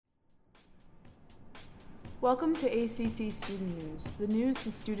Welcome to ACC Student News, the news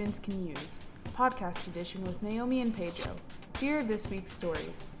the students can use, podcast edition with Naomi and Pedro. Here are this week's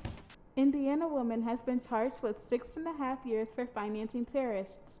stories. Indiana woman has been charged with 6.5 years for financing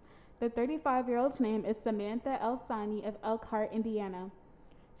terrorists. The 35-year-old's name is Samantha El-Sani of Elkhart, Indiana.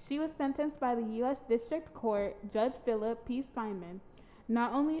 She was sentenced by the U.S. District Court, Judge Philip P. Simon.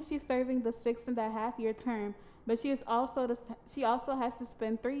 Not only is she serving the 6.5-year term, but she also has to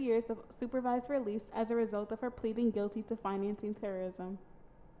spend 3 years of supervised release as a result of her pleading guilty to financing terrorism.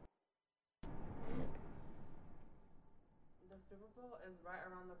 The Super Bowl is right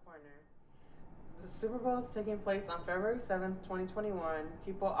around the corner. The Super Bowl is taking place on February 7th, 2021.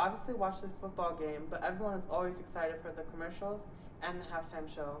 People obviously watch the football game, but everyone is always excited for the commercials and the halftime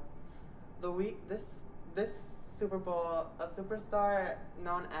show. This Super Bowl, a superstar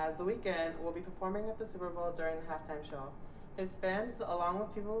known as The Weeknd will be performing at the Super Bowl during the halftime show. His fans, along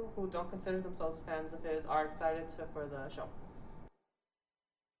with people who don't consider themselves fans of his, are excited for the show.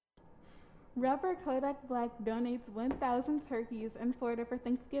 Rapper Kodak Black donates 1,000 turkeys in Florida for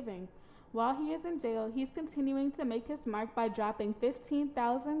Thanksgiving. While he is in jail, he's continuing to make his mark by dropping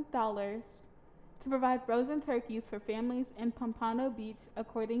 $15,000 to provide frozen turkeys for families in Pompano Beach,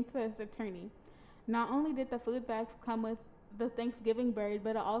 according to his attorney. Not only did the food bags come with the Thanksgiving bird,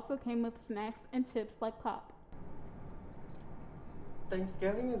 but it also came with snacks and chips like pop.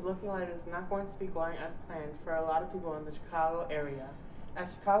 Thanksgiving is looking like it's not going to be going as planned for a lot of people in the Chicago area,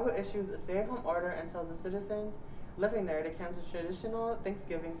 as Chicago issues a stay-at-home order and tells the citizens living there to cancel traditional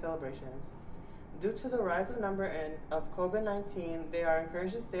Thanksgiving celebrations. Due to the rise of number of COVID-19, they are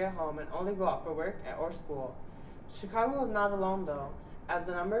encouraged to stay at home and only go out for work or school. Chicago is not alone, though, as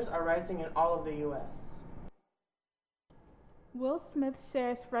the numbers are rising in all of the U.S. Will Smith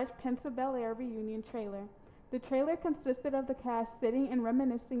shares Fresh Prince of Bel-Air reunion trailer. The trailer consisted of the cast sitting and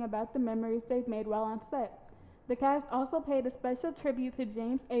reminiscing about the memories they've made while on set. The cast also paid a special tribute to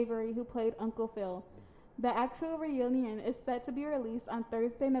James Avery, who played Uncle Phil. The actual reunion is set to be released on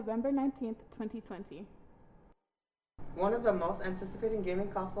Thursday, November 19th, 2020. One of the most anticipated gaming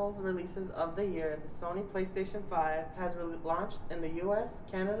consoles releases of the year, the Sony PlayStation 5, has launched in the US,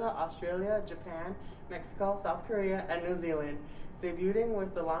 Canada, Australia, Japan, Mexico, South Korea, and New Zealand, debuting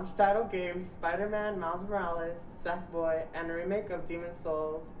with the launch title games Spider-Man, Miles Morales, Sackboy, and a remake of Demon's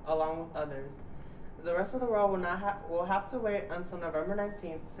Souls, along with others. The rest of the world will have to wait until November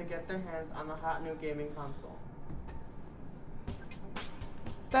 19th to get their hands on the hot new gaming console.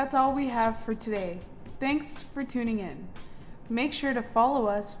 That's all we have for today. Thanks for tuning in. Make sure to follow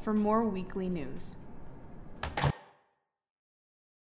us for more weekly news.